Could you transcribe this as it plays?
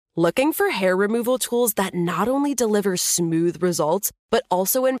Looking for hair removal tools that not only deliver smooth results, but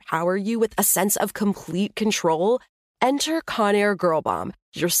also empower you with a sense of complete control? Enter Conair Girl Bomb,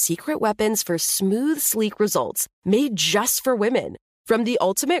 your secret weapons for smooth, sleek results, made just for women. From the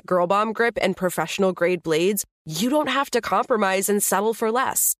ultimate Girl Bomb grip and professional-grade blades, you don't have to compromise and settle for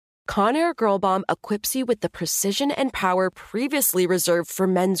less. Conair Girl Bomb equips you with the precision and power previously reserved for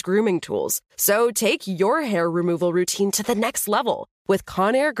men's grooming tools. So take your hair removal routine to the next level with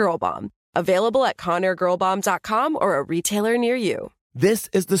Conair Girl Bomb. Available at ConairGirlBomb.com or a retailer near you. This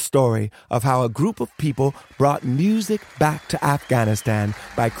is the story of how a group of people brought music back to Afghanistan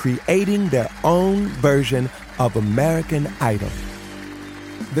by creating their own version of American Idol.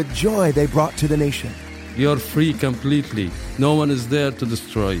 The joy they brought to the nation. You're free completely. No one is there to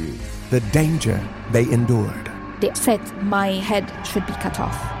destroy you. The danger they endured. They said my head should be cut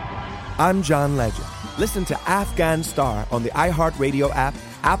off. I'm John Legend. Listen to Afghan Star on the iHeartRadio app,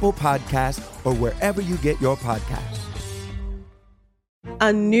 Apple Podcasts, or wherever you get your podcasts.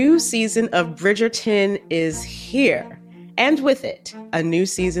 A new season of Bridgerton is here. And with it, a new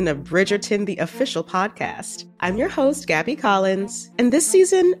season of Bridgerton, the official podcast. I'm your host, Gabby Collins, and this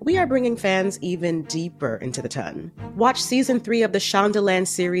season, we are bringing fans even deeper into the ton. Watch season 3 of the Shondaland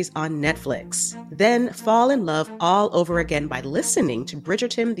series on Netflix. Then fall in love all over again by listening to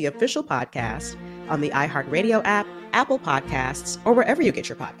Bridgerton, the official podcast, on the iHeartRadio app, Apple Podcasts, or wherever you get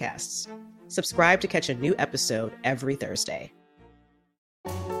your podcasts. Subscribe to catch a new episode every Thursday.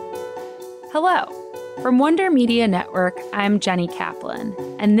 Hello. From Wonder Media Network, I'm Jenny Kaplan,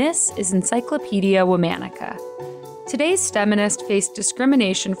 and this is Encyclopedia Womanica. Today's STEMinist faced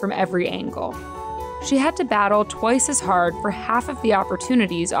discrimination from every angle. She had to battle twice as hard for half of the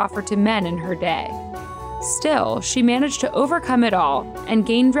opportunities offered to men in her day. Still, she managed to overcome it all and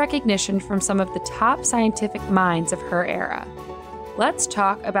gained recognition from some of the top scientific minds of her era. Let's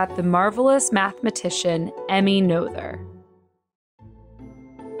talk about the marvelous mathematician Emmy Noether.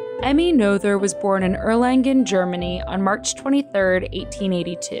 Emmy Noether was born in Erlangen, Germany on March 23,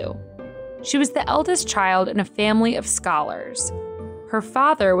 1882. She was the eldest child in a family of scholars. Her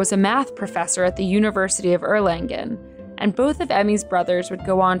father was a math professor at the University of Erlangen, and both of Emmy's brothers would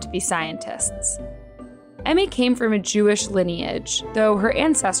go on to be scientists. Emmy came from a Jewish lineage, though her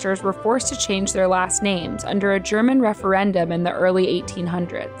ancestors were forced to change their last names under a German referendum in the early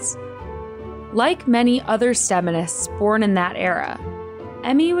 1800s. Like many other STEMinists born in that era,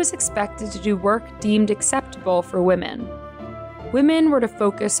 Emmy was expected to do work deemed acceptable for women. Women were to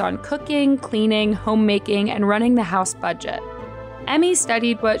focus on cooking, cleaning, homemaking, and running the house budget. Emmy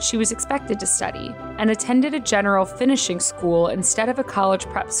studied what she was expected to study and attended a general finishing school instead of a college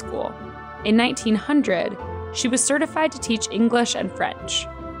prep school. In 1900, she was certified to teach English and French.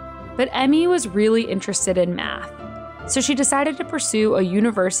 But Emmy was really interested in math, so she decided to pursue a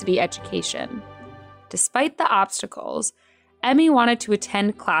university education. Despite the obstacles, Emmy wanted to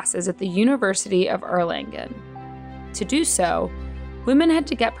attend classes at the University of Erlangen. To do so, women had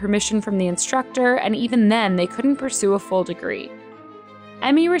to get permission from the instructor, and even then, they couldn't pursue a full degree.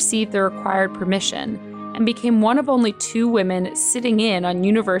 Emmy received the required permission and became one of only 2 women sitting in on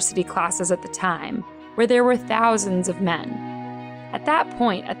university classes at the time, where there were thousands of men. At that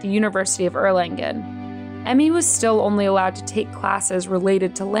point at the University of Erlangen, Emmy was still only allowed to take classes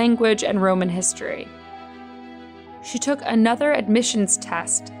related to language and Roman history. She took another admissions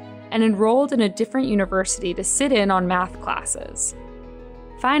test and enrolled in a different university to sit in on math classes.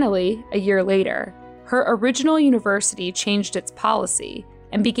 Finally, a year later, her original university changed its policy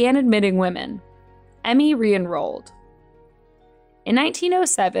and began admitting women. Emmy re-enrolled. In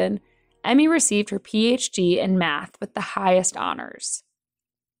 1907, Emmy received her PhD in math with the highest honors.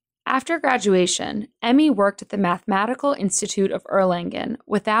 After graduation, Emmy worked at the Mathematical Institute of Erlangen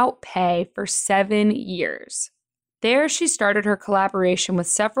without pay for 7 years. There, she started her collaboration with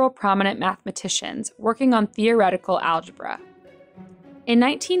several prominent mathematicians working on theoretical algebra. In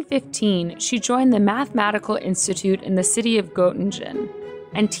 1915, she joined the Mathematical Institute in the city of Göttingen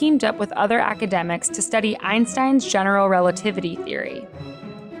and teamed up with other academics to study Einstein's general relativity theory.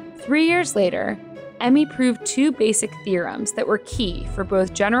 3 years later, Emmy proved 2 basic theorems that were key for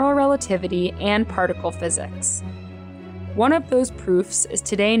both general relativity and particle physics. One of those proofs is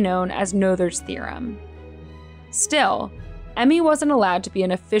today known as Noether's theorem. Still, Emmy wasn't allowed to be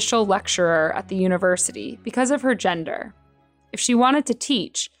an official lecturer at the university because of her gender. If she wanted to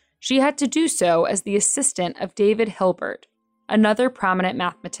teach, she had to do so as the assistant of David Hilbert, another prominent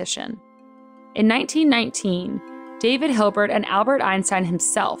mathematician. In 1919, David Hilbert and Albert Einstein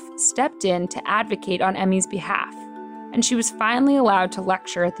himself stepped in to advocate on Emmy's behalf, and she was finally allowed to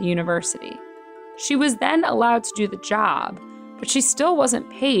lecture at the university. She was then allowed to do the job, but she still wasn't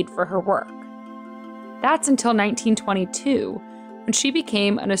paid for her work. That's until 1922, when she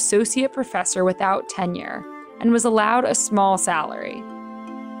became an associate professor without tenure and was allowed a small salary.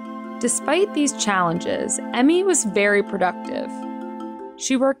 Despite these challenges, Emmy was very productive.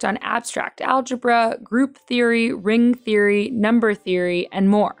 She worked on abstract algebra, group theory, ring theory, number theory, and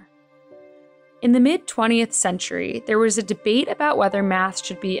more. In the mid-20th century, there was a debate about whether math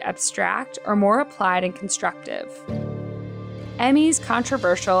should be abstract or more applied and constructive. Emmy's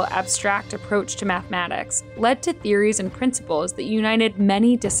controversial abstract approach to mathematics led to theories and principles that united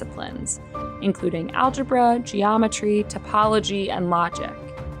many disciplines, including algebra, geometry, topology, and logic.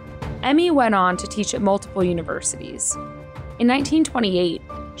 Emmy went on to teach at multiple universities. In 1928,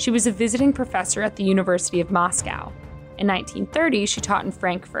 she was a visiting professor at the University of Moscow. In 1930, she taught in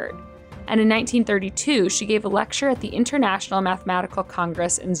Frankfurt. And in 1932, she gave a lecture at the International Mathematical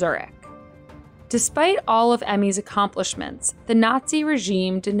Congress in Zurich. Despite all of Emmy's accomplishments, the Nazi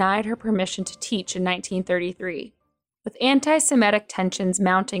regime denied her permission to teach in 1933. With anti-Semitic tensions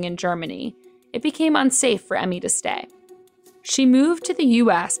mounting in Germany, it became unsafe for Emmy to stay. She moved to the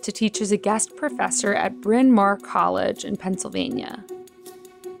U.S. to teach as a guest professor at Bryn Mawr College in Pennsylvania.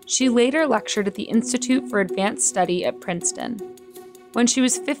 She later lectured at the Institute for Advanced Study at Princeton. When she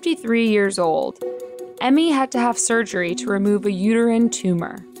was 53 years old, Emmy had to have surgery to remove a uterine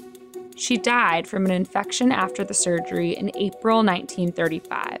tumor. She died from an infection after the surgery in April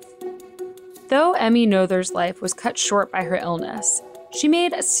 1935. Though Emmy Noether's life was cut short by her illness, she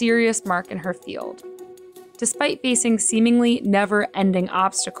made a serious mark in her field. Despite facing seemingly never-ending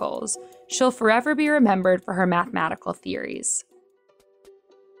obstacles, she'll forever be remembered for her mathematical theories.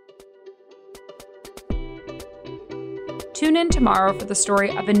 Tune in tomorrow for the story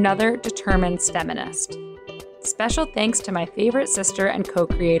of another determined STEMinist. Special thanks to my favorite sister and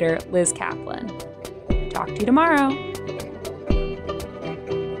co-creator, Liz Kaplan. Talk to you tomorrow.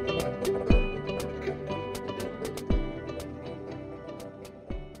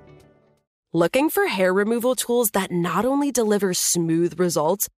 Looking for hair removal tools that not only deliver smooth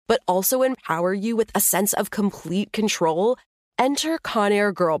results, but also empower you with a sense of complete control? Enter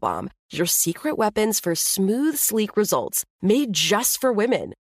Conair Girl Bomb, your secret weapons for smooth, sleek results, made just for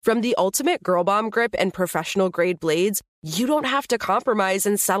women. From the ultimate Girl Bomb grip and professional-grade blades, you don't have to compromise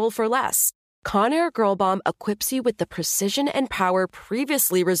and settle for less. Conair Girl Bomb equips you with the precision and power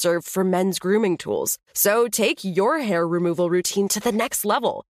previously reserved for men's grooming tools. So take your hair removal routine to the next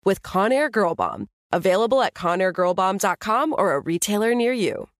level with Conair Girl Bomb. Available at ConairGirlBomb.com or a retailer near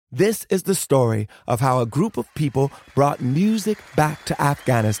you. This is the story of how a group of people brought music back to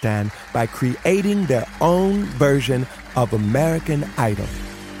Afghanistan by creating their own version of American Idol.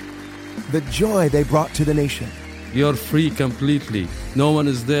 The joy they brought to the nation. You're free completely. No one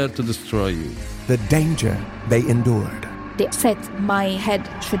is there to destroy you. The danger they endured. They said my head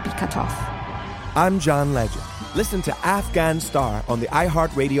should be cut off. I'm John Legend. Listen to Afghan Star on the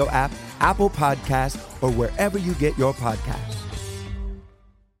iHeartRadio app, Apple Podcasts, or wherever you get your podcasts.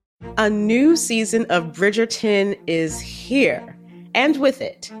 A new season of Bridgerton is here. And with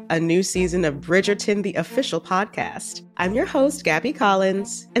it, a new season of Bridgerton, the official podcast. I'm your host, Gabby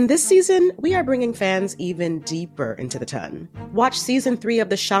Collins, and this season, we are bringing fans even deeper into the ton. Watch season 3 of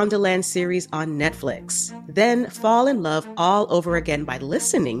the Shondaland series on Netflix. Then fall in love all over again by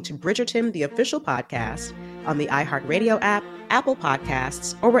listening to Bridgerton, the official podcast, on the iHeartRadio app, Apple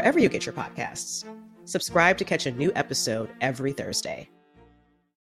Podcasts, or wherever you get your podcasts. Subscribe to catch a new episode every Thursday.